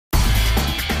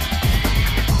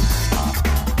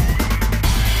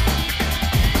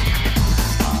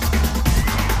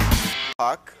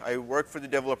I work for the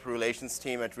developer relations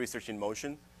team at Research in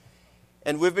Motion.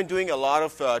 And we've been doing a lot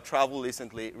of travel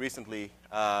recently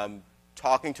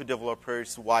talking to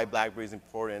developers why BlackBerry is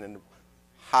important and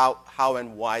how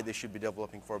and why they should be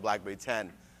developing for BlackBerry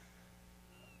 10.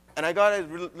 And I got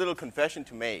a little confession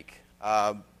to make.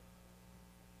 I'm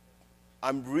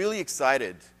really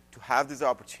excited to have this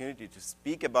opportunity to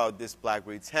speak about this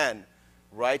BlackBerry 10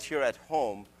 right here at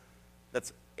home.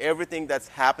 That's everything that's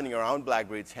happening around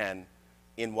BlackBerry 10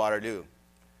 in Waterloo.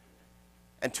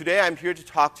 And today I'm here to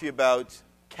talk to you about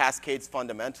Cascades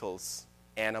Fundamentals,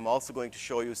 and I'm also going to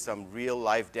show you some real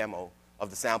live demo of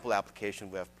the sample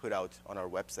application we have put out on our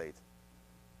website.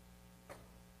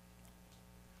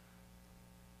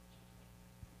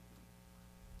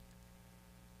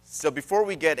 So before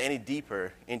we get any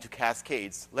deeper into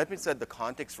Cascades, let me set the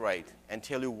context right and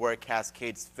tell you where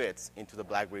Cascades fits into the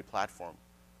BlackBerry platform.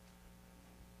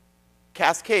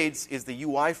 Cascades is the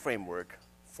UI framework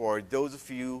for those of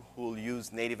you who will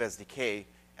use native SDK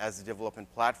as a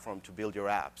development platform to build your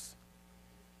apps.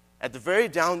 At the very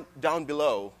down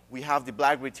below, we have the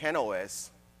BlackBerry 10 OS,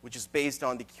 which is based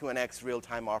on the QNX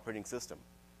real-time operating system.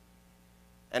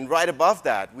 And right above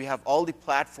that, we have all the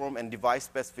platform and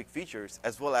device-specific features,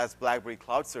 as well as BlackBerry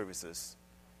Cloud Services.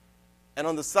 And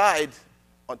on the side,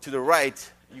 to the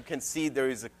right, you can see there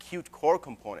is a Qt core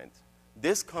component.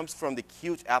 This comes from the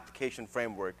Qt application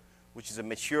framework, which is a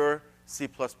mature C++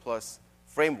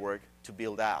 framework to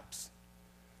build apps.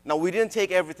 Now, we didn't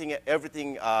take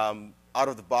everything out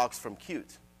of the box from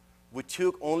Qt. We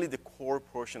took only the core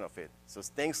portion of it. So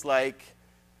things like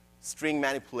string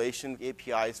manipulation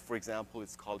APIs, for example,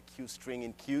 it's called QString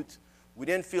in Qt. We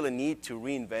didn't feel a need to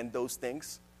reinvent those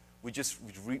things. We're just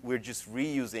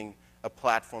reusing a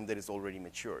platform that is already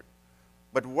matured.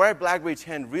 But where BlackBerry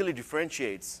 10 really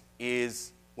differentiates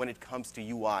is when it comes to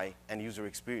UI and user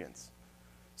experience.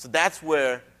 So that's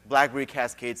where BlackBerry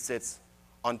Cascade sits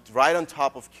right on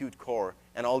top of Qt Core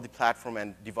and all the platform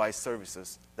and device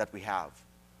services that we have.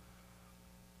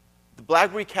 The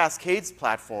BlackBerry Cascades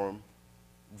platform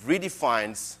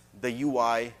redefines the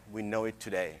UI we know it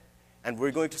today. And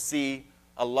we're going to see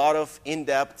a lot of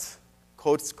in-depth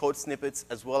code snippets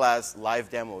as well as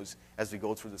live demos as we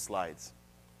go through the slides.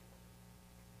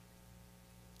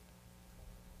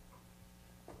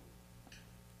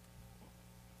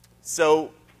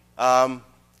 So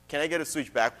can I get a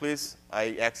switch back, please?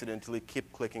 I accidentally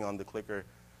keep clicking on the clicker.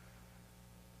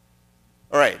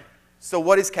 All right. So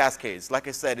what is Cascades? Like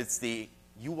I said, it's the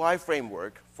UI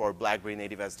framework for BlackBerry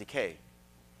native SDK.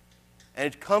 And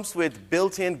it comes with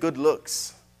built-in good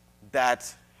looks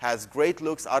that has great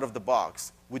looks out of the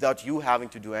box without you having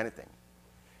to do anything.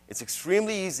 It's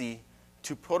extremely easy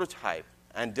to prototype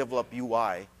and develop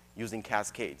UI using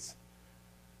Cascades.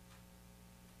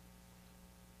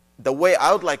 The way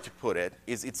I would like to put it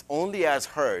is it's only as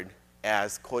hard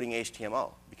as coding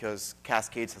HTML, because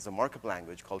Cascades has a markup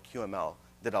language called QML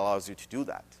that allows you to do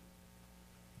that.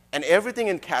 And everything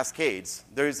in Cascades,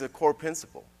 there is a core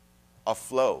principle of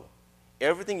flow.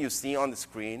 Everything you see on the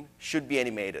screen should be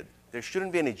animated. There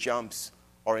shouldn't be any jumps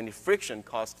or any friction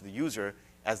caused to the user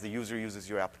as the user uses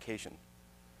your application.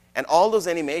 And all those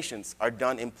animations are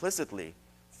done implicitly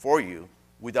for you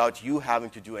without you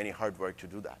having to do any hard work to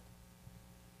do that.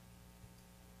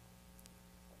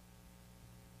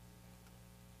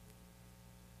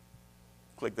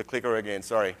 Click the clicker again,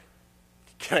 sorry.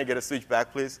 Can I get a switch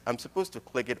back, please? I'm supposed to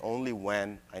click it only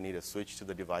when I need a switch to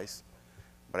the device,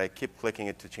 but I keep clicking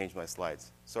it to change my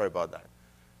slides. Sorry about that.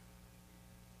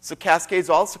 So Cascades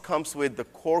also comes with the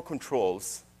core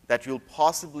controls that you'll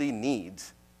possibly need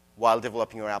while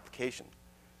developing your application.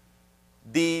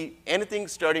 Anything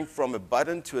starting from a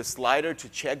button to a slider to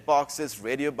checkboxes,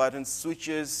 radio buttons,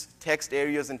 switches, text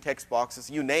areas and text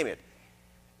boxes, you name it.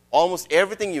 Almost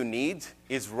everything you need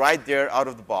is right there out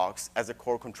of the box as a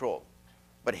core control.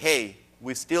 But hey,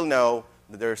 we still know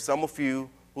that there are some of you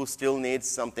who still need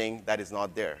something that is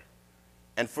not there.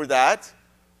 And for that,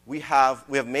 we have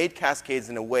made Cascades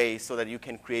in a way so that you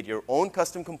can create your own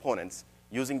custom components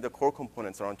using the core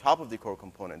components or on top of the core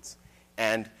components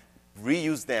and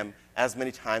reuse them as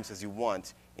many times as you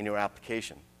want in your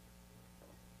application.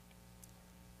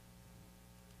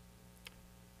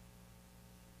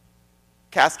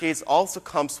 Cascades also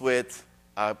comes with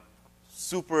a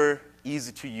super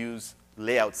easy-to-use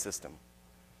layout system.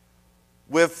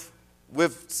 We've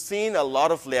seen a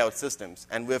lot of layout systems,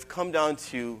 and we've come down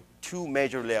to two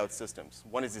major layout systems.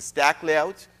 One is the stack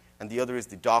layout, and the other is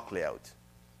the dock layout.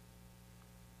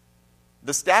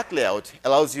 The stack layout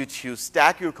allows you to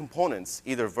stack your components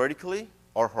either vertically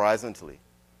or horizontally,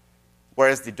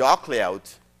 whereas the dock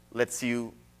layout lets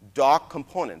you dock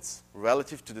components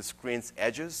relative to the screen's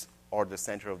edges or the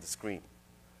center of the screen.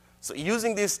 So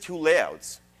using these two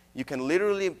layouts, you can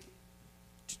literally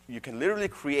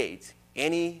create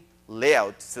any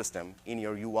layout system in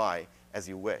your UI as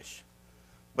you wish.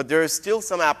 But there is still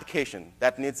some application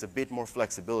that needs a bit more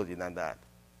flexibility than that.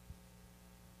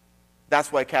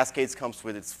 That's why Cascades comes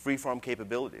with its freeform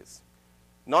capabilities.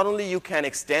 Not only you can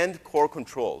extend core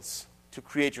controls to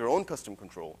create your own custom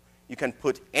control, you can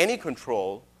put any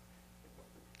control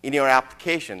in your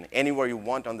application anywhere you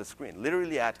want on the screen,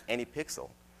 literally at any pixel.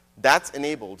 That's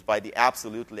enabled by the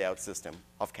absolute layout system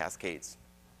of Cascades.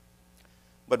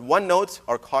 But one note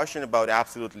or caution about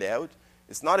absolute layout,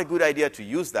 it's not a good idea to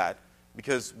use that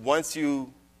because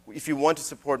if you want to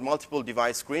support multiple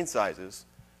device screen sizes,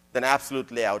 then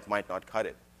absolute layout might not cut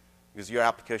it because your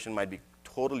application might be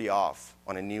totally off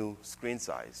on a new screen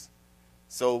size.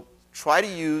 So try to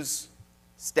use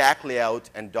stack layout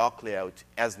and dock layout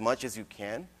as much as you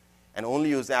can and only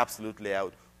use absolute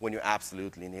layout when you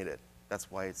absolutely need it.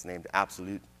 That's why it's named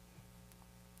absolute.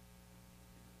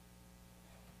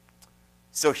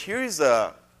 So here's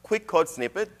a quick code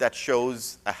snippet that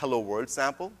shows a hello world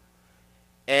sample.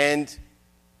 And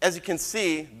as you can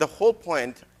see, the whole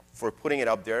point for putting it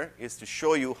up there is to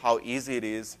show you how easy it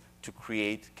is to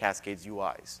create Cascades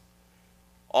UIs.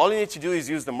 All you need to do is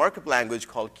use the markup language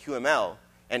called QML.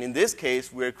 And in this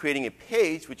case, we're creating a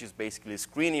page, which is basically a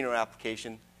screen in our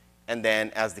application. And then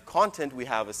as the content, we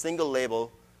have a single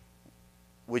label,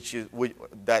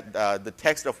 the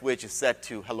text of which is set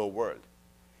to hello world.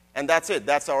 And that's it.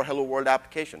 That's our hello world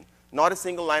application. Not a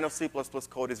single line of C++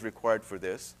 code is required for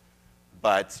this,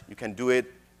 but you can do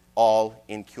it all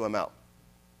in QML.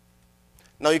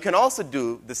 Now, you can also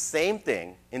do the same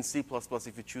thing in C++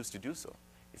 if you choose to do so.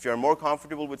 If you're more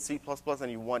comfortable with C++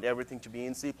 and you want everything to be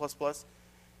in C++,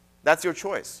 that's your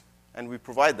choice, and we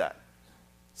provide that.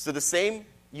 So the same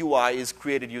UI is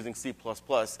created using C++,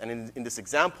 and in this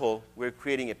example, we're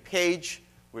creating a page,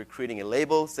 we're creating a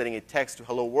label, setting a text to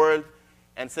hello world,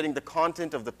 and setting the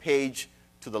content of the page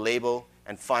to the label,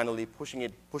 and finally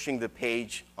pushing the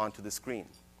page onto the screen.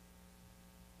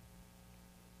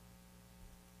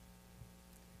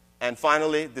 And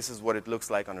finally, this is what it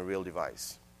looks like on a real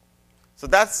device. So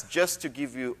that's just to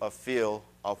give you a feel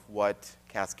of what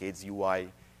Cascades UI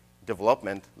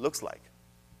development looks like.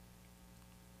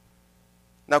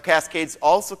 Now, Cascades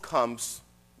also comes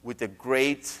with a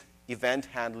great event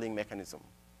handling mechanism.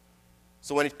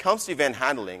 So when it comes to event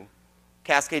handling,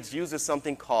 Cascades uses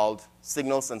something called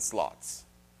signals and slots.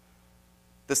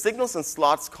 The signals and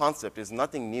slots concept is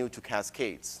nothing new to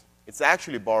Cascades. It's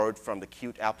actually borrowed from the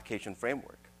Qt application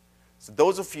framework. So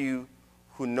those of you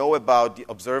who know about the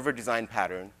observer design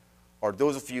pattern, or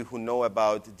those of you who know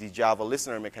about the Java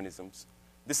listener mechanisms,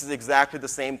 this is exactly the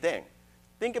same thing.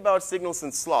 Think about signals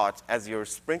and slots as your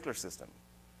sprinkler system.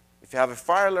 If you have a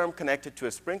fire alarm connected to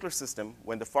a sprinkler system,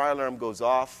 when the fire alarm goes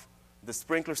off, the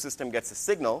sprinkler system gets a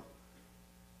signal.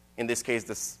 In this case,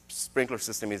 the sprinkler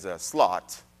system is a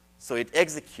slot. So it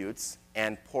executes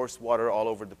and pours water all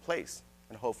over the place,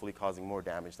 and hopefully causing more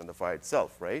damage than the fire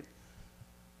itself, right?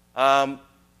 And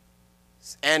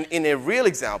in a real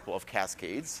example of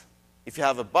Cascades, if you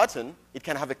have a button, it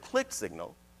can have a click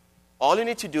signal. All you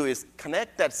need to do is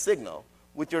connect that signal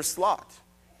with your slot.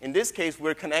 In this case,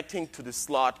 we're connecting to the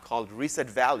slot called reset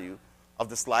value of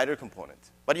the slider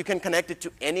component. But you can connect it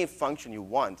to any function you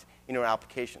want in your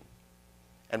application.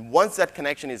 And once that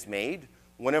connection is made,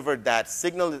 whenever that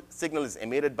signal is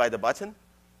emitted by the button,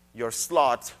 your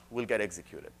slot will get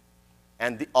executed.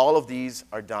 And all of these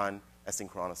are done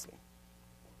asynchronously.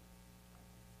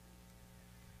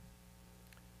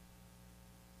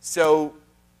 So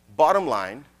bottom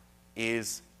line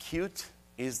is Qt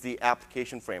is the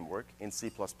application framework in C++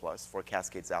 for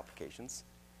Cascades applications.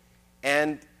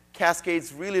 And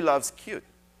Cascades really loves Qt.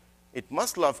 It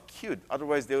must love Qt,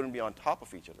 otherwise they wouldn't be on top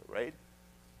of each other, right?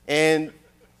 And,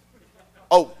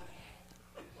 oh,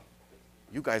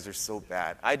 you guys are so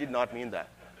bad. I did not mean that.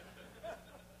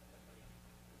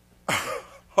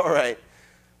 All right.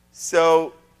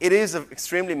 So it is an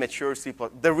extremely mature C++.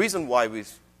 The reason why we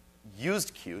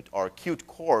used Qt, or Qt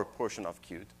core portion of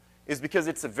Qt, is because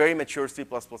it's a very mature C++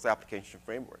 application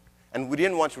framework. And we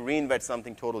didn't want to reinvent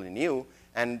something totally new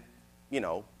and,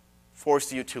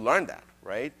 force you to learn that,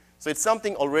 right? So it's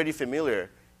something already familiar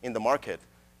in the market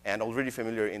and already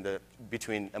familiar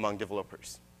among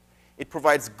developers. It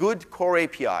provides good core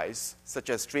APIs, such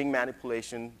as string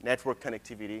manipulation, network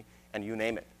connectivity, and you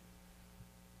name it.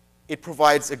 It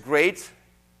provides a great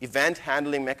event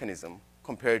handling mechanism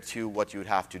compared to what you'd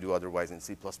have to do otherwise in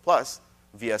C++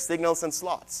 via signals and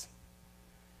slots.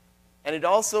 And it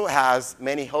also has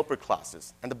many helper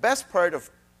classes. And the best part of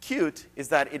Qt is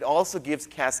that it also gives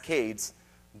Cascades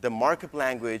the markup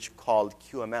language called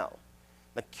QML.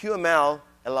 Now, QML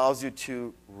allows you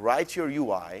to write your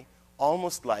UI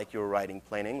almost like you're writing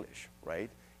plain English, right?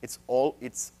 It's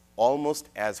almost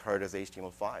as hard as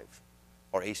HTML5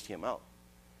 or HTML.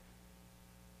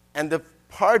 And the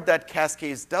part that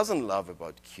Cascades doesn't love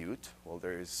about Qt, well,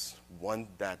 there is one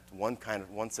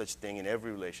such thing in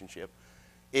every relationship,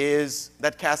 is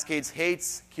that Cascades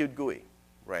hates Qt GUI,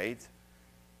 right?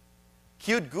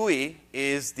 Qt GUI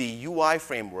is the UI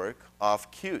framework of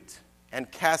Qt,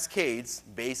 and Cascades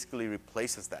basically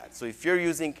replaces that. So if you're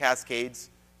using Cascades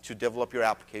to develop your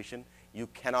application, you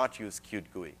cannot use Qt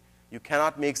GUI. You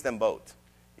cannot mix them both.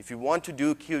 If you want to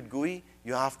do Qt GUI,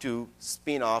 you have to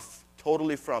spin off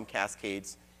totally from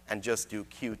Cascades and just do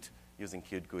Qt using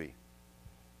Qt GUI.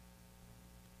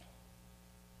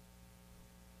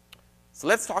 So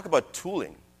let's talk about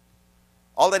tooling.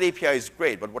 All that API is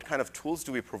great, but what kind of tools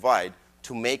do we provide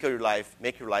to make your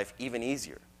life even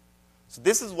easier? So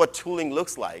this is what tooling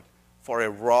looks like for a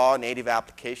raw native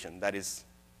application that is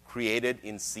created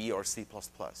in C or C++.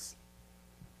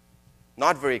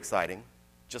 Not very exciting,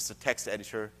 just a text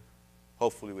editor,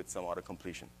 hopefully with some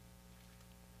auto-completion.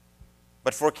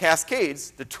 But for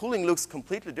Cascades, the tooling looks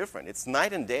completely different. It's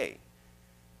night and day.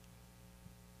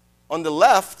 On the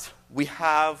left, we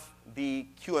have the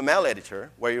QML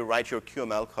editor, where you write your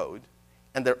QML code.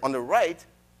 And on the right,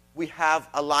 we have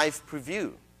a live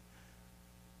preview.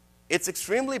 It's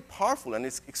extremely powerful, and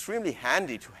it's extremely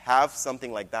handy to have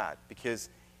something like that, because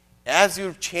as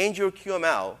you change your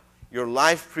QML, your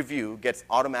live preview gets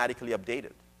automatically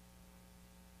updated.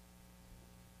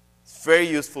 It's very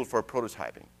useful for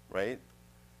prototyping, right?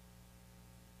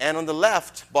 And on the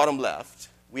left, bottom left,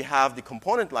 we have the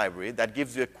component library that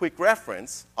gives you a quick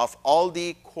reference of all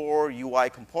the core UI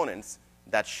components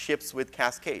that ships with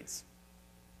Cascades.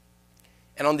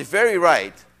 And on the very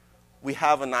right, we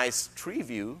have a nice tree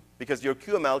view, because your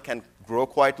QML can grow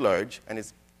quite large, and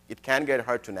it can get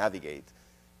hard to navigate.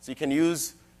 So you can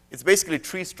use, it's basically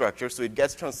tree structure, so it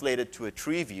gets translated to a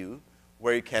tree view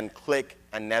where you can click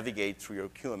and navigate through your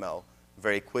QML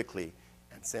very quickly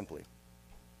and simply.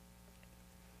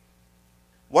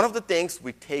 One of the things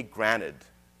we take granted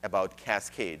about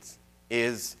Cascades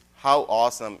is how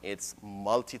awesome its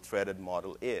multi-threaded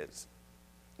model is.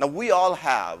 Now, we all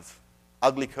have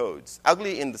ugly codes.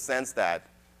 Ugly in the sense that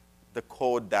the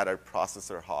code that our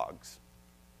processor hogs.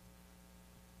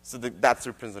 So that's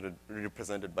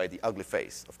represented by the ugly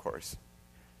face, of course.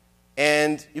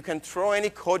 And you can throw any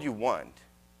code you want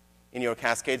in your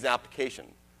Cascades application.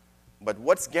 But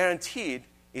what's guaranteed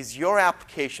is your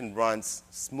application runs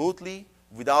smoothly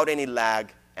without any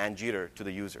lag and jitter to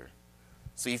the user.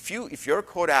 So if your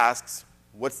code asks,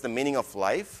 what's the meaning of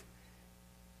life?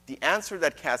 The answer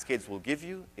that Cascades will give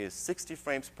you is 60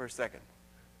 frames per second.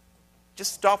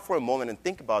 Just stop for a moment and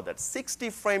think about that. 60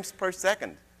 frames per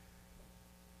second.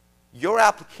 Your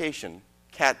application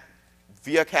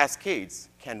via Cascades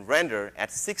can render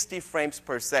at 60 frames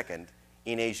per second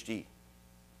in HD.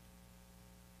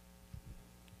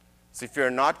 So if you're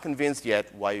not convinced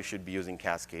yet why you should be using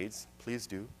Cascades, please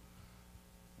do.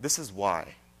 This is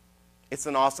why. It's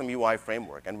an awesome UI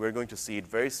framework, and we're going to see it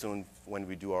very soon when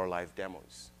we do our live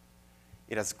demos.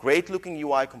 It has great-looking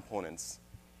UI components,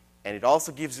 and it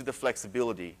also gives you the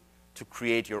flexibility to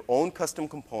create your own custom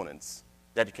components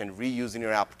that you can reuse in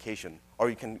your application, or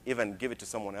you can even give it to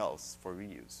someone else for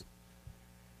reuse.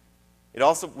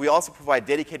 We also provide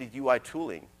dedicated UI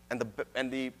tooling, and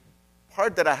the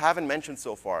part that I haven't mentioned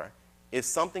so far is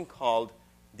something called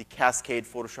the Cascade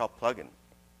Photoshop plugin.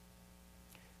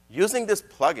 Using this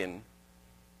plugin,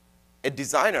 a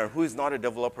designer who is not a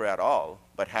developer at all,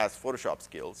 but has Photoshop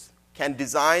skills, can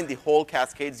design the whole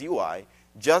Cascades UI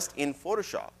just in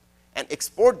Photoshop and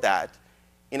export that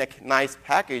in a nice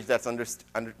package that's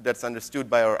understood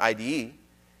by our IDE.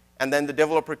 And then the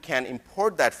developer can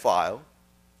import that file.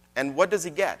 And what does he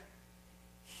get?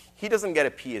 He doesn't get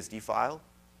a PSD file.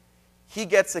 He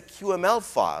gets a QML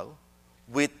file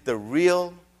with the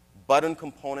real button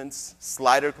components,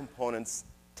 slider components,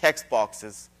 text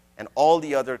boxes, and all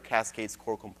the other Cascades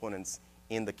core components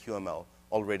in the QML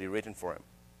already written for him.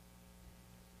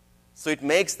 So it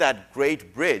makes that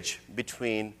great bridge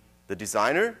between the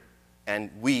designer and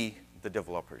we, the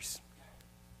developers.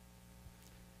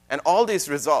 And all this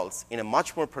results in a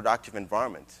much more productive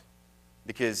environment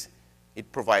because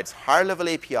it provides higher-level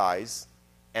APIs,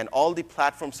 and all the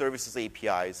platform services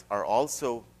APIs are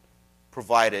also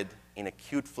provided in a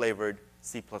Qt-flavored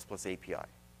C++ API.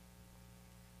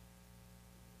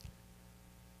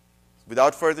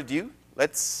 Without further ado,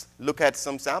 let's look at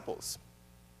some samples.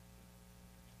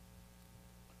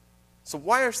 So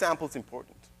why are samples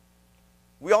important?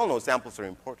 We all know samples are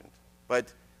important,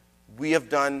 but we have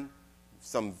done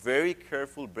some very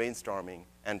careful brainstorming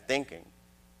and thinking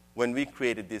when we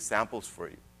created these samples for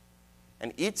you.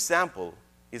 And each sample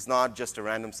is not just a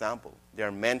random sample. They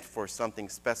are meant for something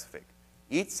specific.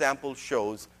 Each sample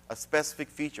shows a specific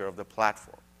feature of the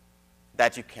platform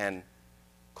that you can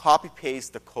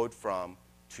copy-paste the code from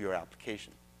to your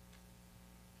application.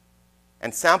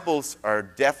 And samples are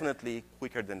definitely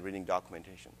quicker than reading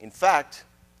documentation. In fact,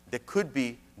 they could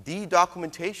be the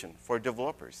documentation for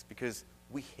developers because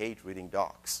we hate reading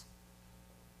docs.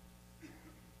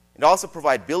 It also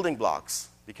provides building blocks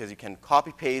because you can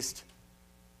copy-paste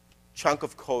chunk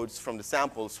of codes from the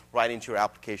samples right into your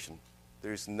application.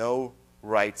 There's no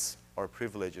rights or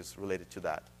privileges related to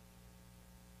that.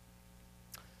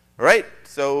 All right,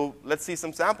 so let's see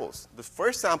some samples. The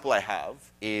first sample I have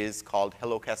is called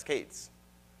Hello Cascades.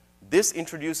 This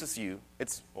introduces you,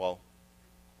 well,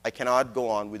 I cannot go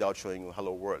on without showing you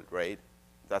Hello World, right?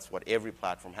 That's what every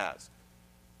platform has.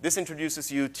 This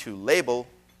introduces you to label,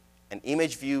 an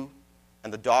image view,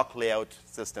 and the doc layout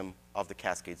system of the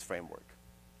Cascades framework.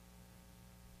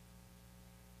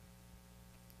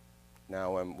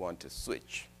 Now I want to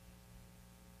switch.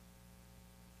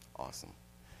 Awesome.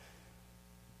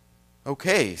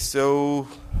 Okay, so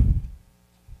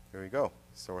here we go.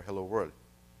 So our Hello World.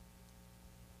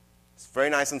 It's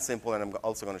very nice and simple, and I'm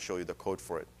also going to show you the code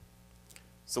for it.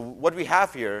 So what we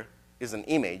have here is an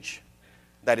image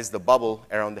that is the bubble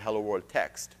around the Hello World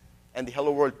text. And the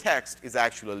Hello World text is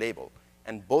actually a label.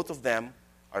 And both of them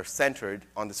are centered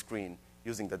on the screen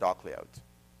using the doc layout.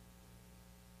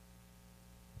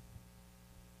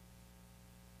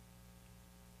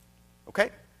 Okay?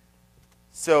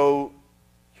 So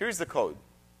here's the code.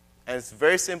 And it's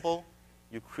very simple.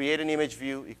 You create an image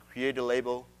view, you create a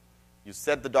label, you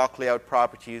set the doc layout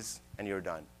properties, and you're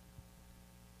done.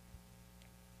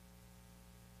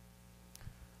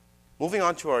 Moving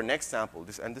on to our next sample,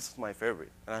 and this is my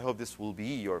favorite, and I hope this will be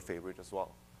your favorite as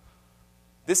well.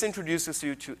 This introduces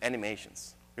you to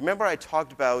animations. Remember I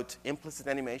talked about implicit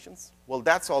animations? Well,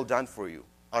 that's all done for you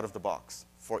out of the box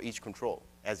for each control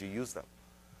as you use them.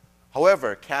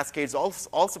 However, Cascades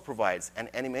also provides an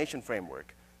animation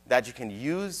framework that you can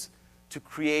use to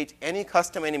create any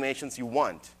custom animations you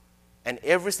want. And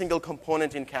every single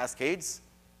component in Cascades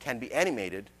can be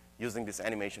animated using this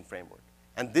animation framework.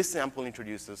 And this sample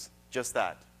introduces just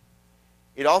that.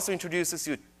 It also introduces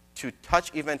you to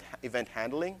touch event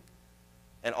handling,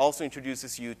 and also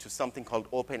introduces you to something called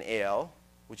OpenAL,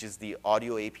 which is the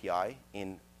audio API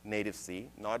in native C.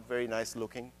 Not very nice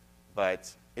looking,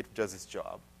 but it does its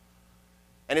job.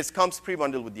 And it comes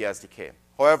pre-bundled with the SDK.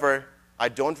 However, I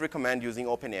don't recommend using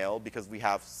OpenAL because we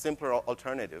have simpler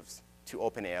alternatives to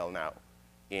OpenAL now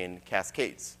in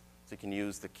Cascades. So you can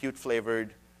use the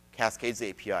Qt-flavored Cascades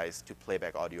APIs to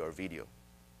playback audio or video.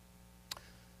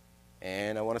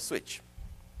 And I want to switch.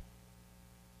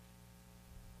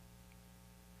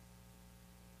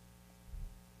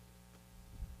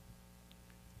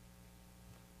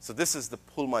 So this is the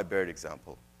pull my beard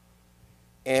example.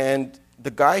 And the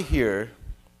guy here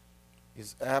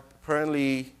is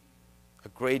apparently a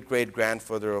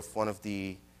great-great-grandfather of one of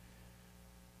the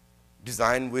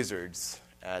design wizards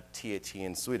at TAT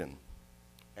in Sweden.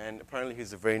 And apparently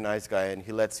he's a very nice guy, and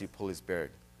he lets you pull his beard.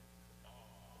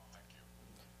 Thank you.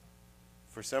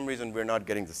 For some reason, we're not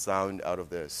getting the sound out of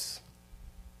this.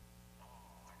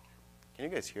 Can you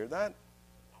guys hear that?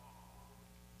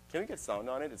 Can we get sound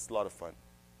on it? It's a lot of fun.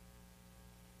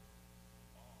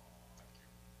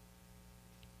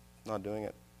 Not doing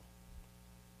it.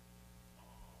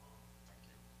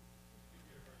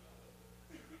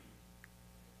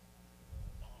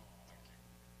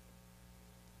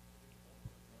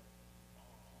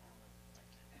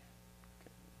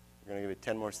 We're going to give it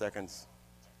 10 more seconds.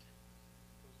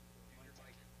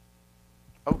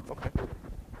 Oh, okay.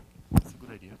 That's a good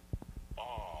idea.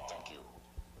 Thank you.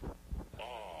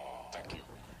 Thank you.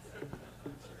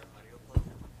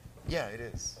 Yeah, it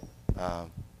is.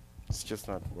 It's just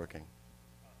not working.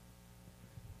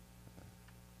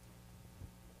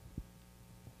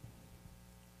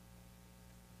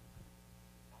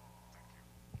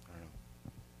 I don't know.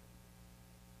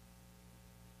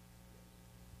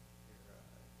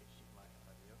 HDMI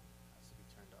audio has to be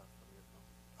turned off from your phone.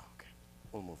 Okay,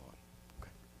 we'll move on.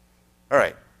 Okay. All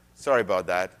right, sorry about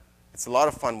that. It's a lot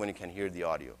of fun when you can hear the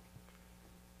audio.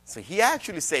 So he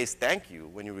actually says thank you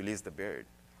when you release the beard.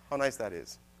 How nice that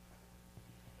is.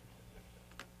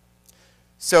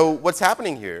 So what's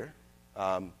happening here,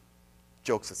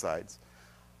 jokes aside,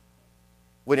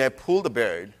 when I pull the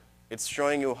bird, it's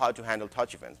showing you how to handle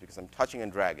touch events because I'm touching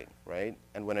and dragging, right?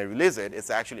 And when I release it, it's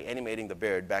actually animating the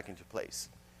bird back into place.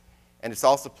 And it's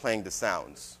also playing the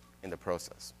sounds in the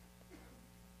process.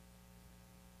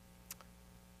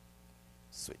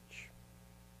 Switch.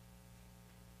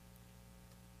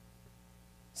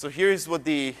 So here's what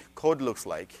the code looks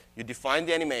like. You define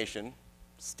the animation,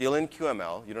 still in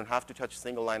QML. You don't have to touch a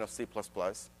single line of C++,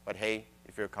 but hey,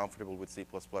 if you're comfortable with C++,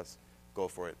 go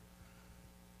for it.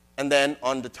 And then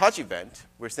on the touch event,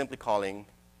 we're simply calling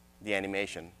the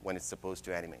animation when it's supposed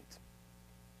to animate.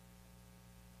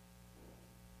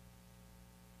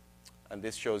 And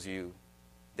this shows you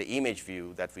the image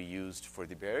view that we used for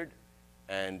the bird.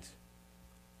 And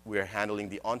we're handling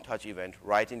the on-touch event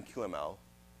right in QML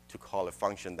to call a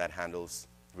function that handles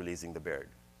releasing the bird.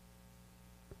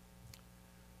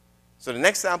 So the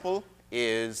next sample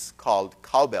is called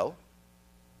cowbell.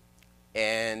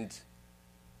 And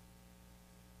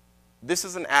this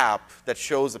is an app that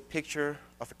shows a picture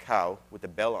of a cow with a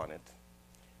bell on it.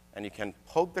 And you can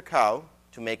poke the cow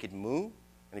to make it moo,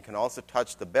 and you can also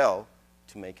touch the bell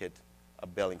to make it a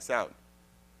belling sound.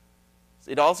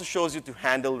 It also shows you to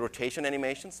handle rotation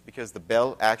animations because the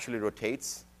bell actually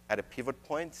rotates at a pivot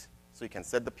point, so you can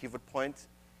set the pivot point.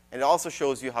 And it also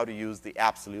shows you how to use the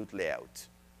absolute layout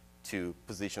to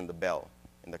position the bell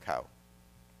in the cow.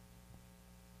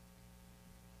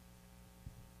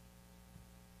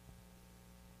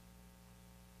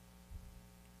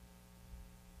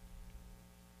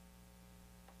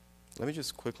 Let me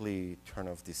just quickly turn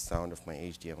off the sound of my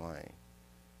HDMI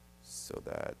so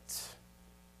that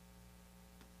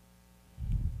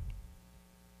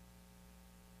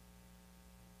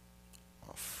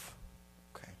off.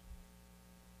 Okay.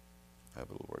 I hope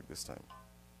it'll work this time.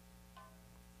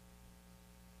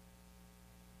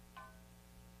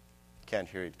 Can't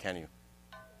hear it, can you?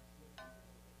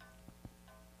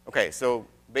 Okay, so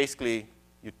basically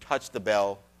you touch the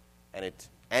bell and it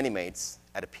animates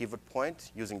at a pivot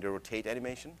point using the rotate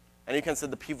animation. And you can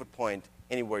set the pivot point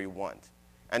anywhere you want.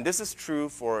 And this is true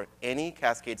for any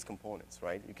Cascades components,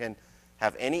 right? You can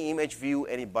have any image view,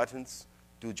 any buttons,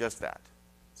 do just that.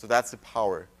 So that's the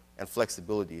power and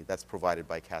flexibility that's provided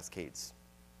by Cascades.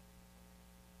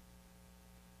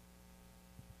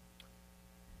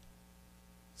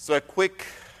 So a quick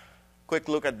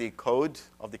look at the code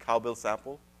of the cowbell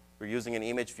sample. We're using an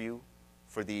image view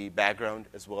for the background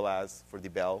as well as for the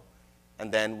bell.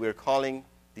 And then we're calling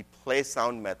the play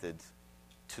sound method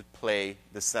to play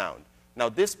the sound. Now,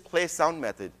 this play sound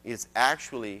method is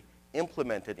actually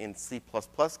implemented in C++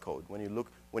 code.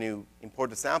 When you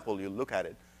import the sample, you look at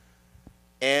it.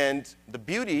 And the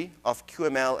beauty of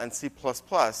QML and C++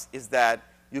 is that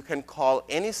you can call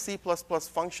any C++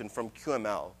 function from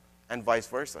QML and vice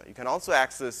versa. You can also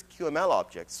access QML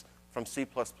objects from C++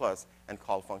 and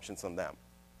call functions on them.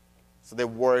 So they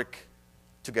work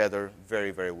together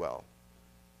very, very well.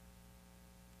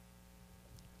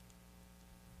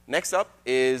 Next up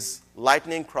is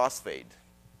lightning crossfade.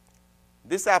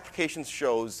 This application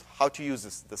shows how to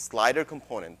use the slider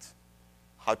component,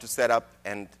 how to set up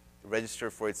and register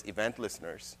for its event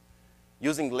listeners.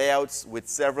 Using layouts with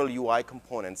several UI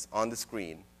components on the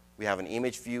screen, we have an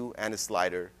image view and a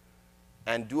slider,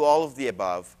 and do all of the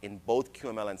above in both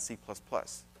QML and C++.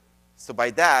 So by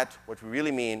that, what we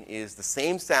really mean is the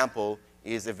same sample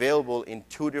is available in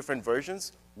two different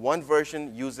versions. One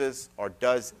version uses or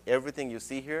does everything you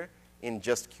see here in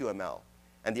just QML.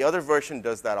 And the other version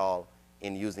does that all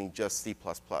in using just C++.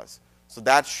 So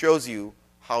that shows you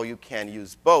how you can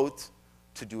use both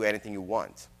to do anything you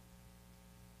want.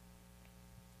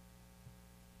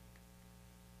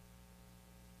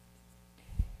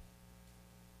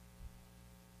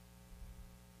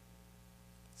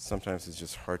 Sometimes it's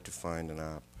just hard to find an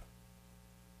app.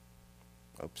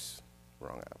 Oops,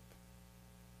 wrong app.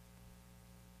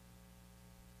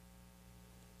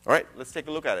 All right, let's take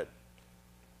a look at it.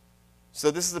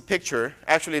 So this is a picture.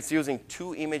 Actually, it's using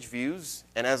two image views.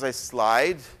 And as I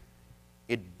slide,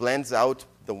 it blends out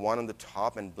the one on the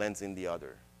top and blends in the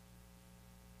other.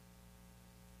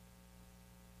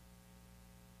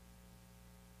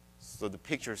 So the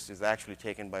pictures is actually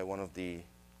taken by one of the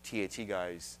TAT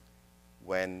guys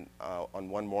when on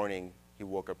one morning he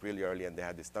woke up really early and they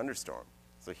had this thunderstorm.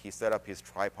 So he set up his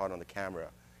tripod on the camera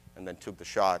and then took the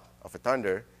shot of a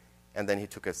thunder, and then he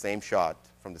took a same shot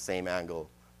from the same angle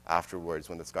afterwards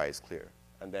when the sky is clear.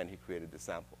 And then he created the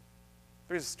sample.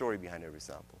 There's a story behind every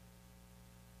sample.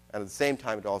 And at the same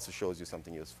time, it also shows you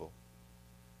something useful.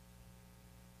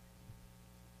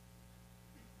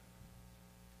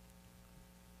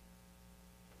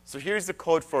 So here's the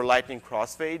code for lightning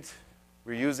crossfade.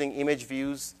 We're using image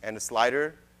views and a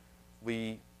slider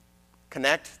we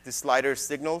connect the slider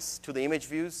signals to the image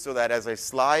views so that as I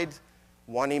slide,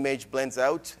 one image blends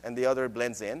out and the other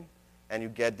blends in, and you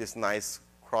get this nice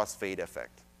crossfade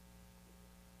effect.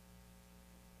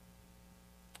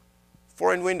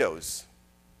 Foreign windows.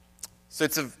 So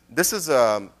this is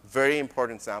a very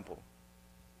important sample.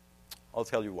 I'll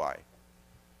tell you why.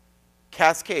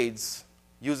 Cascades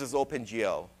uses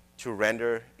OpenGL to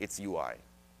render its UI.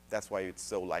 That's why it's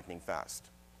so lightning fast.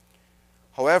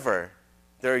 However,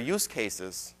 there are use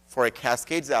cases for a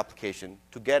Cascades application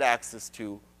to get access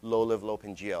to low-level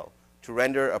OpenGL, to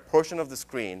render a portion of the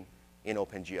screen in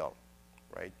OpenGL,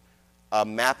 right? A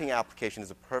mapping application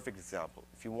is a perfect example.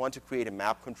 If you want to create a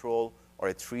map control or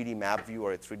a 3D map view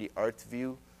or a 3D earth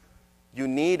view, you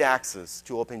need access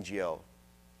to OpenGL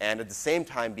and at the same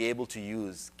time be able to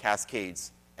use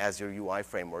Cascades as your UI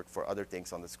framework for other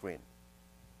things on the screen.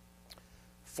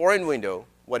 Foreign window,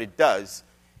 what it does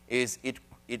is it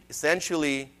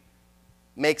essentially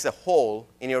makes a hole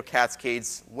in your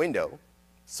Cascades window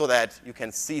so that you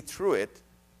can see through it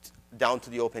down to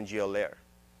the OpenGL layer.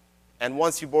 And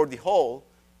once you bore the hole,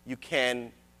 you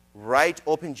can write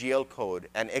OpenGL code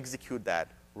and execute that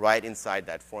right inside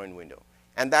that foreign window.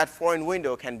 And that foreign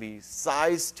window can be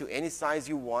sized to any size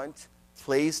you want,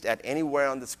 placed at anywhere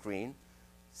on the screen.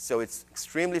 So it's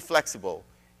extremely flexible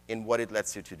in what it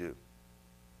lets you to do.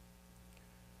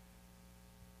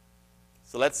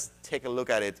 So let's take a look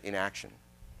at it in action.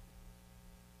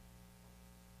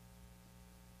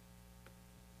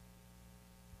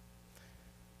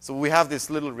 So we have this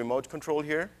little remote control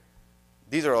here.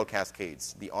 These are all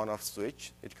Cascades. The on-off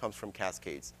switch, it comes from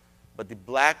Cascades. But the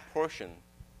black portion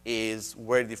is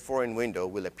where the foreign window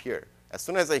will appear. As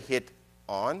soon as I hit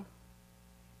on,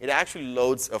 it actually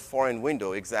loads a foreign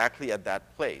window exactly at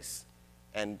that place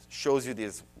and shows you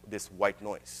this white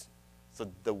noise.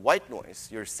 So the white noise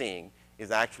you're seeing is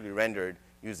actually rendered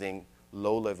using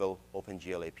low-level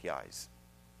OpenGL APIs.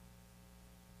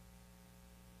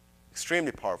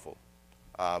 Extremely powerful.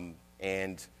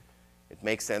 And it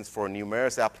makes sense for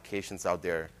numerous applications out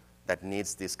there that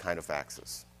needs this kind of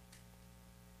access.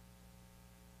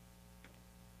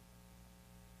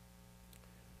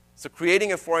 So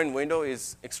creating a foreign window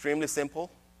is extremely simple.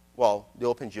 Well, the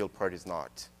OpenGL part is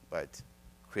not, but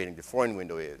creating the foreign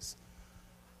window is.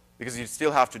 Because you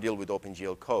still have to deal with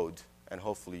OpenGL code, and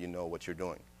hopefully you know what you're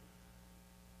doing.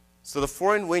 So the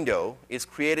foreign window is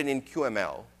created in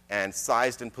QML and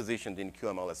sized and positioned in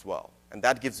QML as well. And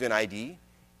that gives you an ID.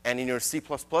 And in your C++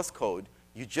 code,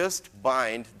 you just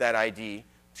bind that ID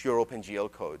to your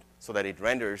OpenGL code so that it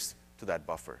renders to that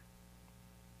buffer.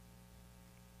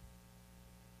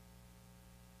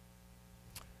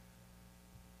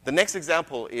 The next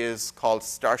example is called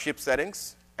Starship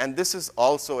Settings. And this is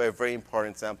also a very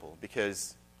important sample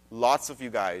because lots of you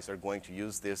guys are going to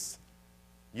use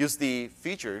the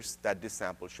features that this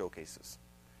sample showcases.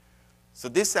 So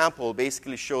this sample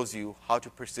basically shows you how to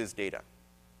persist data.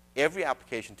 Every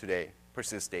application today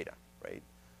persists data, right?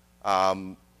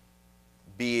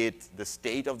 Be it the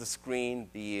state of the screen,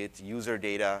 be it user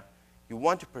data. You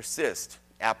want to persist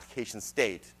application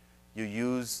state. You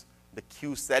use the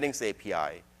Q settings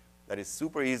API that is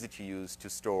super easy to use to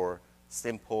store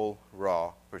simple,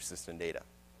 raw, persistent data.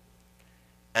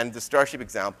 And the Starship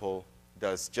example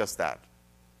does just that.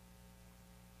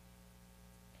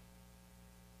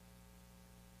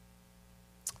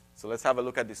 So let's have a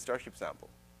look at the Starship sample.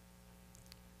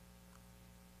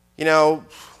 You know,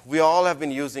 we all have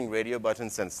been using radio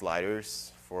buttons and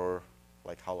sliders for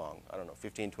like how long? I don't know,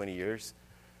 15, 20 years.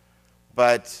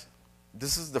 But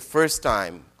this is the first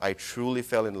time I truly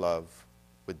fell in love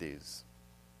with these.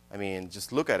 I mean,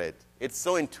 just look at it. It's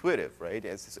so intuitive, right?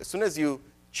 As soon as you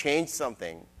change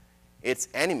something, it's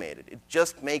animated. It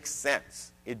just makes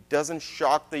sense. It doesn't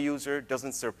shock the user,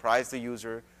 doesn't surprise the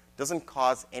user, doesn't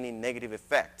cause any negative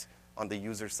effect on the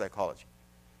user's psychology.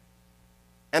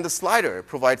 And the slider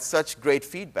provides such great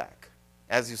feedback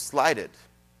as you slide it.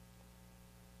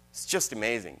 It's just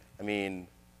amazing. I mean,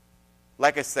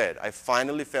 like I said, I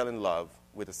finally fell in love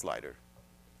with a slider.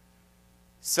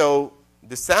 So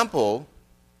this sample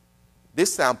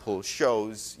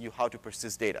shows you how to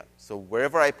persist data. So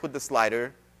wherever I put the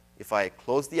slider, if I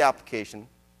close the application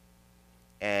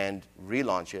and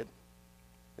relaunch it,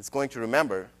 it's going to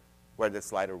remember where the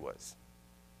slider was.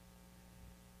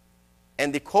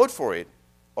 And the code for it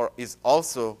is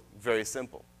also very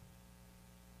simple.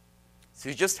 So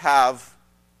you just have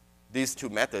these two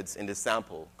methods in this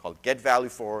sample called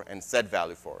getValueFor and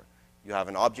setValueFor. You have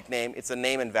an object name. It's a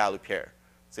name and value pair.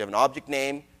 So you have an object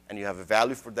name, and you have a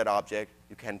value for that object.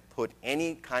 You can put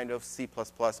any kind of C++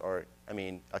 or,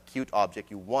 a cute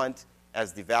object you want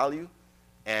as the value.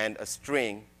 and a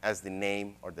string as the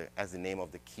name as the name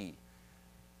of the key.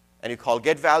 And you call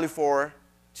getValue4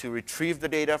 to retrieve the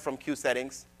data from queue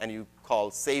settings, and you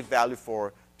call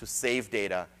saveValue4 to save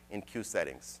data in queue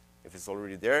settings. If it's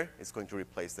already there, it's going to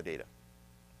replace the data.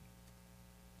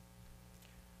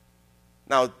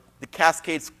 Now, the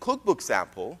Cascades cookbook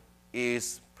sample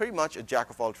is pretty much a jack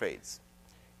of all trades.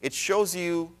 It shows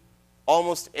you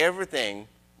almost everything,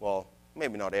 well,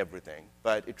 maybe not everything,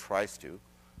 but it tries to.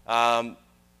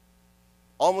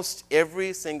 Almost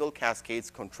every single Cascades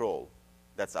control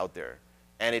that's out there.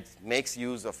 And it makes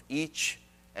use of each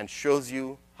and shows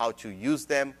you how to use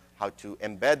them, how to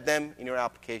embed them in your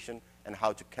application, and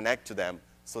how to connect to them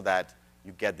so that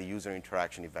you get the user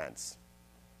interaction events.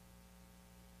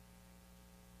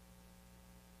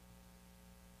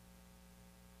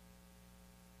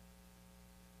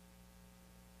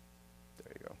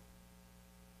 There you go.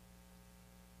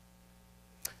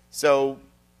 So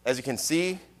as you can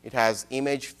see, it has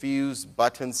image, views,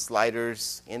 buttons,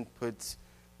 sliders, input,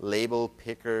 label,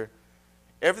 picker,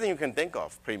 everything you can think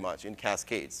of pretty much in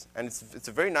Cascades. And it's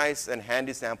a very nice and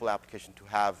handy sample application to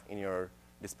have in your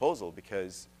disposal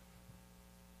because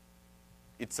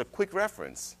it's a quick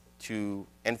reference to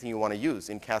anything you want to use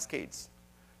in Cascades.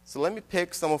 So let me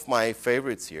pick some of my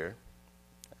favorites here.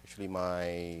 Actually,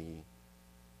 my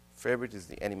favorite is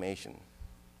the animation.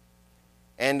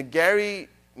 And Gary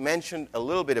mentioned a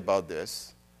little bit about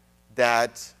this,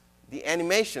 that the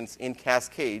animations in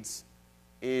Cascades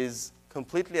is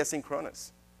completely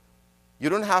asynchronous. You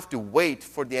don't have to wait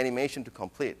for the animation to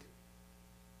complete.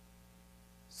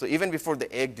 So even before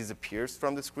the egg disappears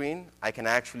from the screen, I can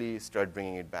actually start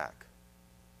bringing it back.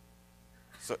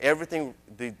 So everything,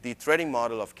 the threading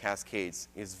model of Cascades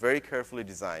is very carefully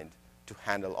designed to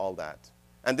handle all that.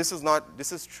 And this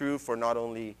is true for not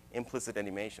only implicit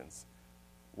animations.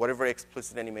 Whatever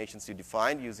explicit animations you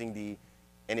define using the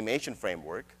animation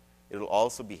framework, it will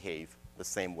also behave the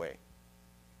same way.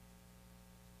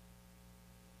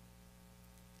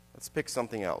 Let's pick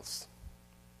something else.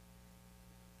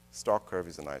 Stock curve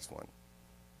is a nice one.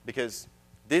 Because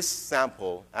this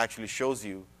sample actually shows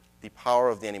you the power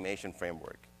of the animation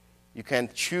framework. You can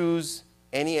choose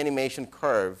any animation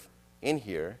curve in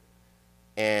here,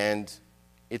 and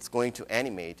it's going to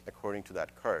animate according to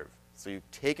that curve. So you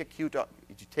take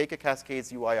a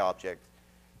Cascades UI object,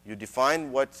 you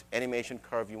define what animation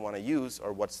curve you want to use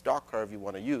or what stock curve you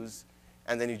want to use,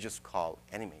 and then you just call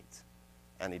animate,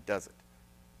 and it does it.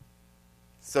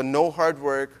 So no hard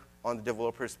work on the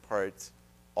developer's part,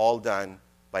 all done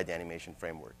by the animation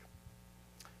framework.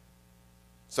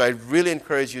 So I really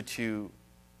encourage you to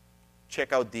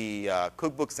check out the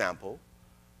cookbook sample.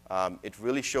 It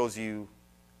really shows you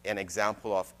an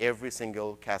example of every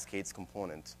single Cascades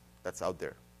component that's out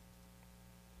there.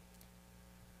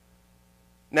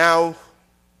 Now,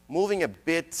 moving a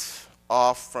bit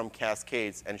off from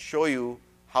Cascades and show you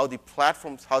how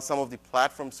some of the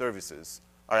platform services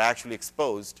are actually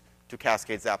exposed to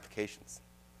Cascades applications.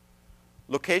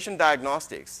 Location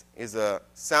Diagnostics is a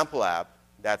sample app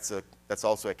that's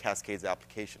also a Cascades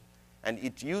application. And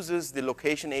it uses the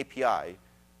location API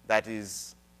that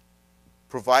is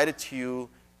provided to you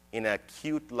in a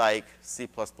Qt-like C++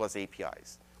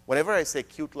 APIs. Whenever I say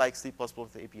Qt-like C++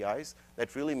 APIs,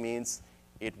 that really means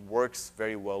it works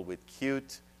very well with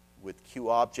Qt, with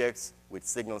QObjects, with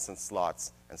signals and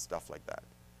slots, and stuff like that.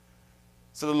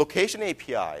 So the location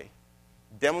API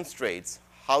demonstrates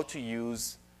how to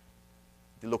use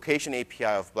the location API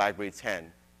of BlackBerry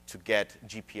 10 to get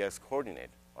GPS coordinate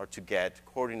or to get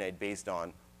coordinate based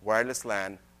on wireless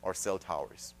LAN or cell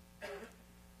towers.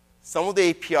 Some of the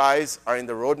APIs are in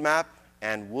the roadmap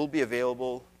and will be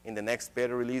available in the next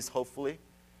beta release, hopefully.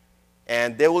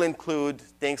 And they will include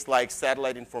things like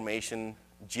satellite information,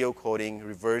 geocoding,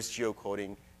 reverse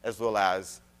geocoding, as well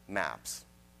as maps.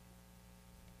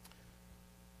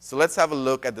 So let's have a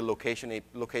look at the location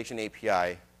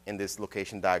API in this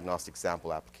location diagnostic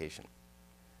sample application.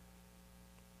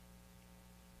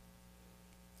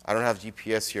 I don't have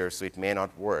GPS here, so it may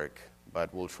not work,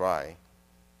 but we'll try.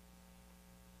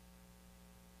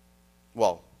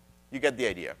 Well, you get the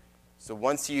idea. So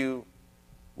once you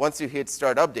hit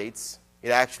start updates, it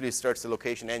actually starts the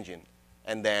location engine.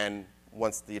 And then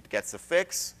once it gets a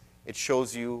fix, it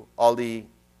shows you all the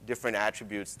different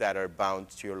attributes that are bound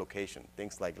to your location.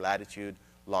 Things like latitude,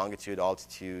 longitude,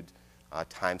 altitude,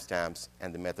 timestamps,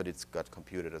 and the method it's got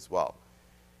computed as well.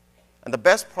 And the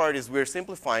best part is we're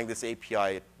simplifying this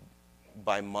API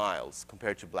by miles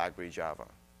compared to BlackBerry Java.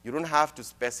 You don't have to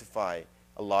specify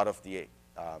a lot of the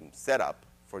setup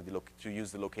to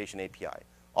use the location API.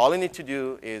 All you need to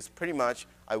do is pretty much,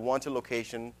 I want a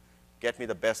location, get me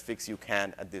the best fix you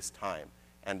can at this time.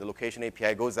 and the location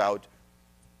API goes out,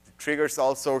 triggers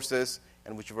all sources,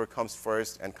 and whichever comes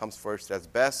first and comes first as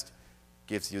best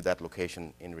gives you that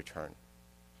location in return.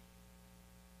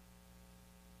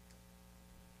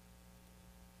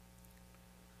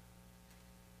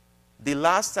 The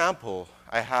last sample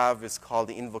I have is called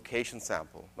the invocation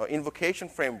sample. Now, invocation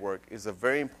framework is a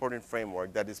very important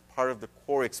framework that is part of the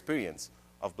core experience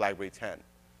of BlackBerry 10.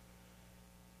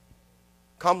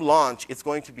 Come launch, it's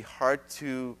going to be hard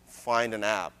to find an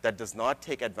app that does not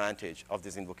take advantage of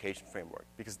this invocation framework,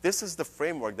 because this is the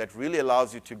framework that really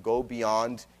allows you to go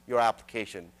beyond your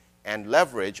application and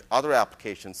leverage other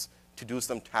applications to do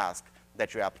some task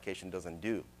that your application doesn't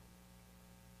do.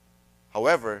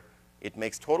 However, it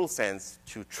makes total sense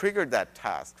to trigger that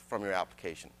task from your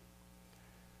application.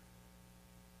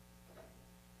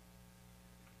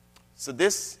 So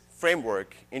this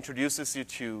framework introduces you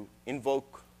to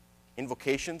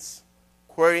invocations,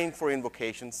 querying for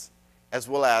invocations, as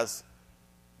well as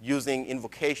using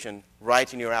invocation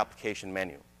right in your application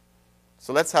menu.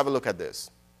 So let's have a look at this.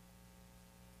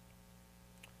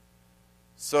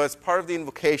 So as part of the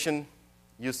invocation,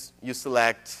 you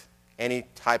select any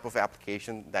type of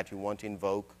application that you want to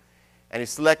invoke, and you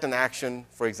select an action.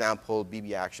 For example,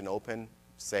 BB action open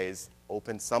says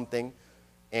open something,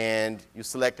 and you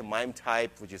select a MIME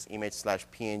type, which is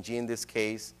image/PNG in this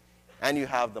case, and you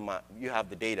have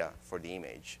the data for the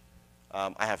image.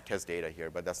 I have test data here,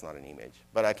 but that's not an image.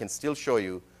 But I can still show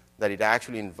you that it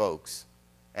actually invokes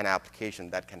an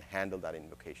application that can handle that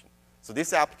invocation. So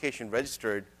this application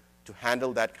registered to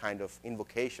handle that kind of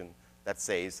invocation that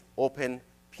says open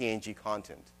PNG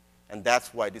content. And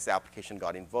that's why this application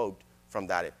got invoked from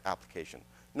that application.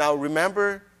 Now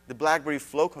remember the BlackBerry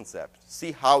Flow concept.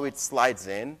 See how it slides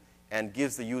in and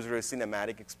gives the user a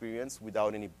cinematic experience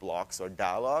without any blocks or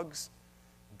dialogues?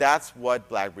 That's what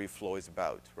BlackBerry Flow is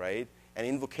about, right? An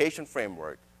invocation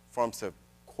framework forms a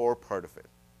core part of it.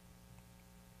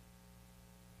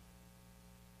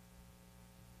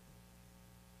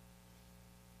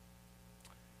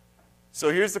 So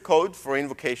here's the code for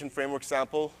invocation framework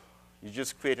sample. You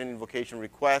just create an invocation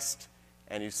request,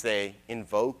 and you say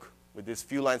invoke with these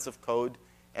few lines of code.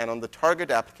 And on the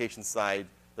target application side,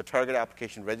 the target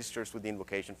application registers with the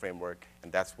invocation framework,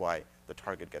 and that's why the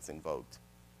target gets invoked.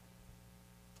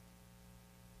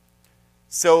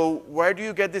 So where do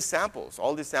you get these samples?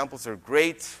 All these samples are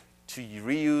great to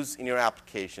reuse in your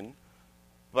application,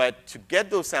 but to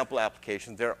get those sample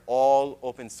applications, they're all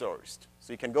open sourced.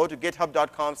 So you can go to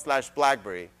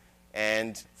github.com/BlackBerry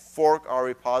and fork our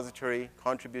repository,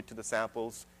 contribute to the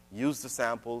samples, use the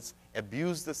samples,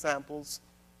 abuse the samples,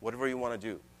 whatever you want to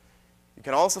do. You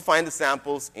can also find the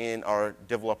samples in our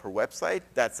developer website.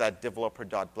 That's at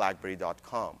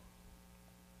developer.blackberry.com.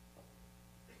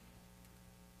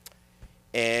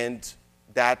 And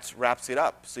that wraps it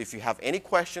up. So if you have any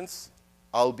questions,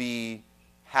 I'll be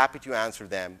happy to answer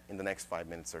them in the next 5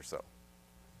 minutes or so.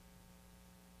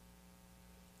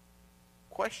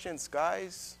 Questions,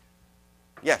 guys?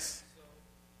 Yes? So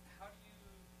how do you,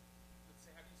 let's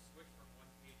say, how do you switch from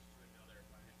one page to another if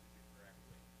I understood you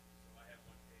correctly? So I have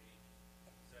one page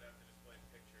set up to display a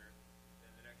picture,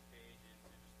 then the next page is to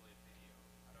display a video.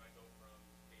 How do I go from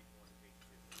page 1 to page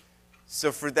 2?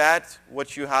 So for that,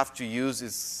 what you have to use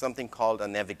is something called a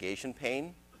navigation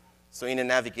pane. So in a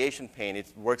navigation pane,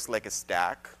 it works like a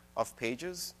stack of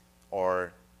pages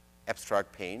or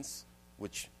abstract panes,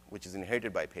 which is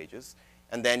inherited by pages.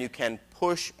 And then you can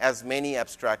push as many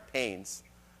abstract panes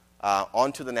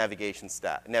onto the navigation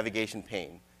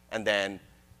pane, and then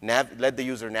let the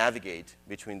user navigate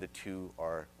between the two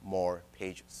or more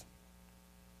pages.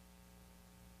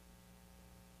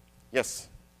 Yes?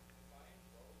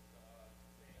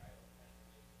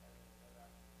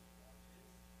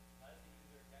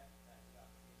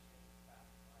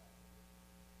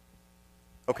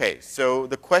 Okay, so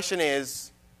the question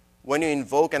is, when you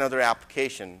invoke another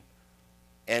application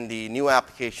and the new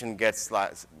application gets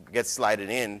slided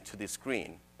in to the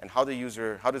screen, and how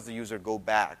does the user go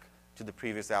back to the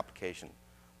previous application?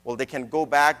 Well, they can go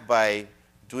back by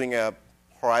doing a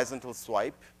horizontal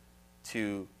swipe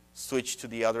to switch to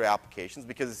the other applications,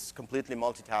 because it's completely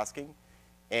multitasking,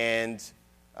 and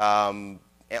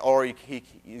or the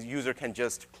user can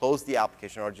just close the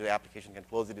application, or the application can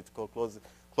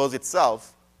close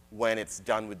itself when it's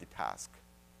done with the task.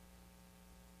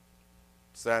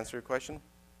 Does that answer your question?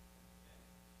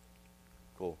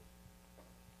 Cool.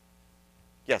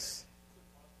 Yes?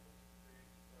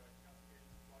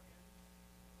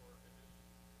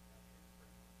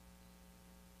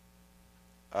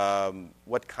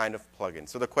 What kind of plugin?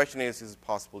 So the question is it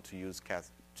possible to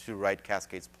write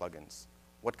Cascades plugins?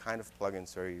 What kind of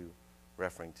plugins are you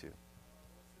referring to?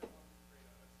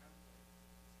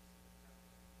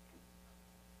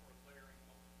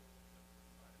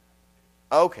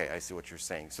 Okay, I see what you're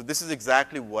saying. So this is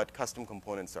exactly what custom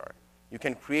components are. You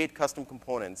can create custom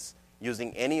components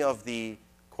using any of the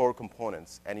core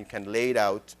components, and you can lay it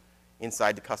out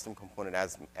inside the custom component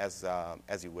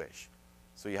as you wish.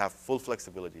 So you have full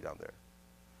flexibility down there.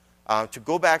 To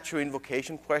go back to your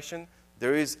invocation question,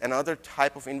 there is another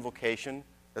type of invocation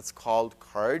that's called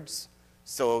cards.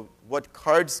 So what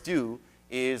cards do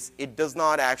is it does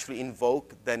not actually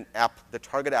invoke the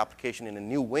target application in a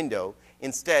new window.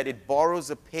 Instead, it borrows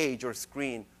a page or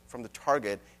screen from the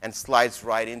target and slides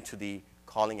right into the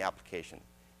calling application.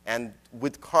 And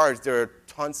with cards, there are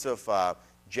tons of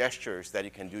gestures that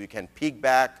you can do. You can peek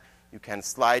back, you can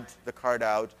slide the card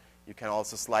out, you can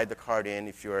also slide the card in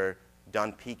if you're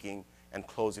done peeking and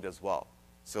close it as well.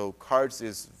 So cards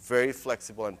is very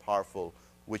flexible and powerful,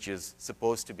 which is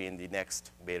supposed to be in the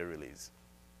next beta release.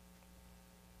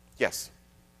 Yes?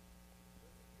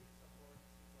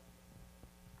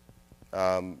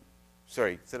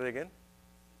 Sorry, say that again?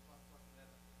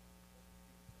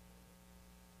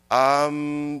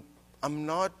 I'm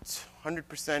not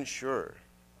 100% sure.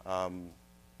 I'm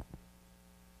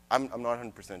not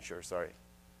 100% sure, sorry.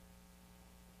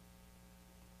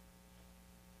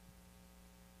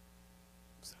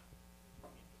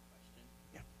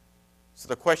 Yeah. So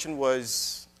the question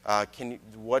was,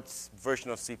 what version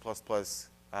of C++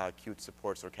 Qt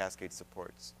supports or Cascade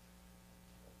supports?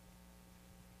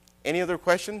 Any other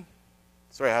question?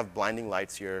 Sorry, I have blinding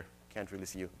lights here. Can't really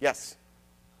see you. Yes?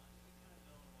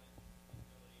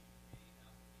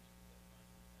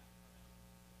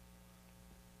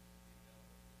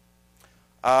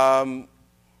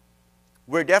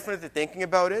 We're definitely thinking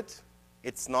about it.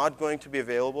 It's not going to be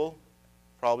available,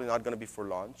 probably not going to be for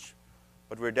launch,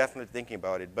 but we're definitely thinking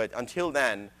about it. But until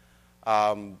then,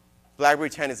 BlackBerry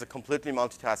 10 is a completely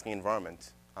multitasking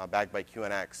environment backed by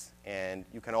QNX, and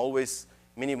you can always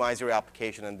minimize your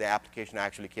application, and the application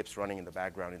actually keeps running in the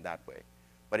background in that way.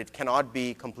 But it cannot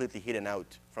be completely hidden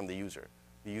out from the user.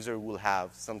 The user will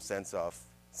have some sense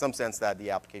that the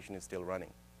application is still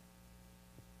running.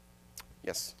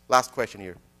 Yes, last question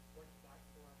here. What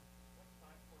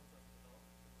platforms are developed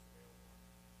for Windows,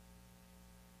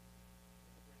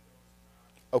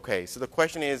 Mac? Okay, so the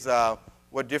question is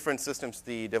what different systems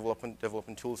the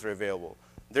development tools are available.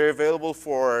 They're available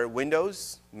for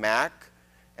Windows, Mac,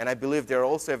 and I believe they're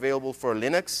also available for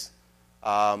Linux.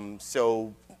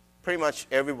 So pretty much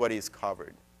everybody is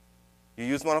covered. You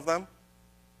use one of them?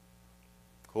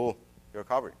 Cool, you're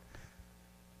covered.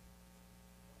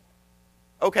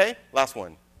 Okay, last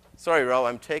one. Sorry, Raul,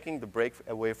 I'm taking the break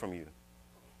away from you.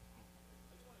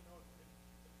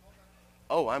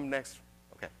 Oh, I'm next.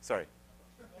 Okay, sorry.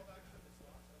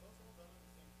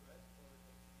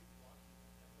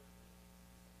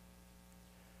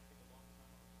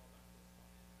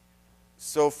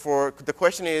 So for the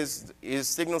question is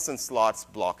signals and slots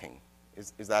blocking?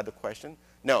 Is that the question?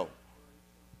 No.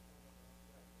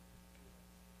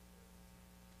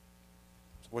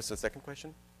 What's the second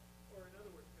question? Or in other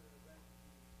words, could an event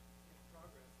be in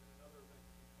progress and another event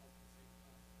could be called at the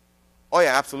same time? Oh,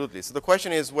 yeah, absolutely. So the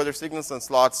question is whether signals and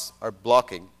slots are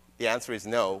blocking. The answer is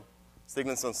no.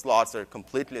 Signals and slots are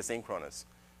completely asynchronous.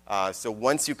 So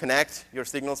once you connect your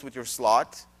signals with your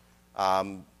slot,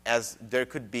 as there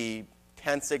could be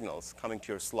 10 signals coming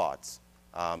to your slots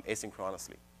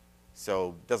asynchronously.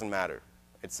 So it doesn't matter.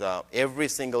 It's every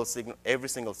single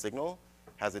signal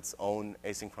has its own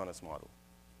asynchronous model.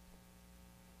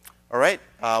 All right,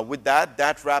 with that,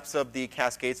 that wraps up the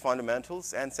Cascades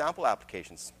Fundamentals and sample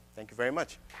applications. Thank you very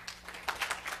much.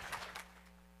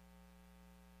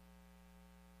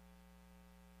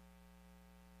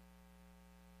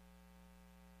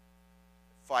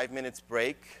 5 minutes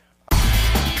break.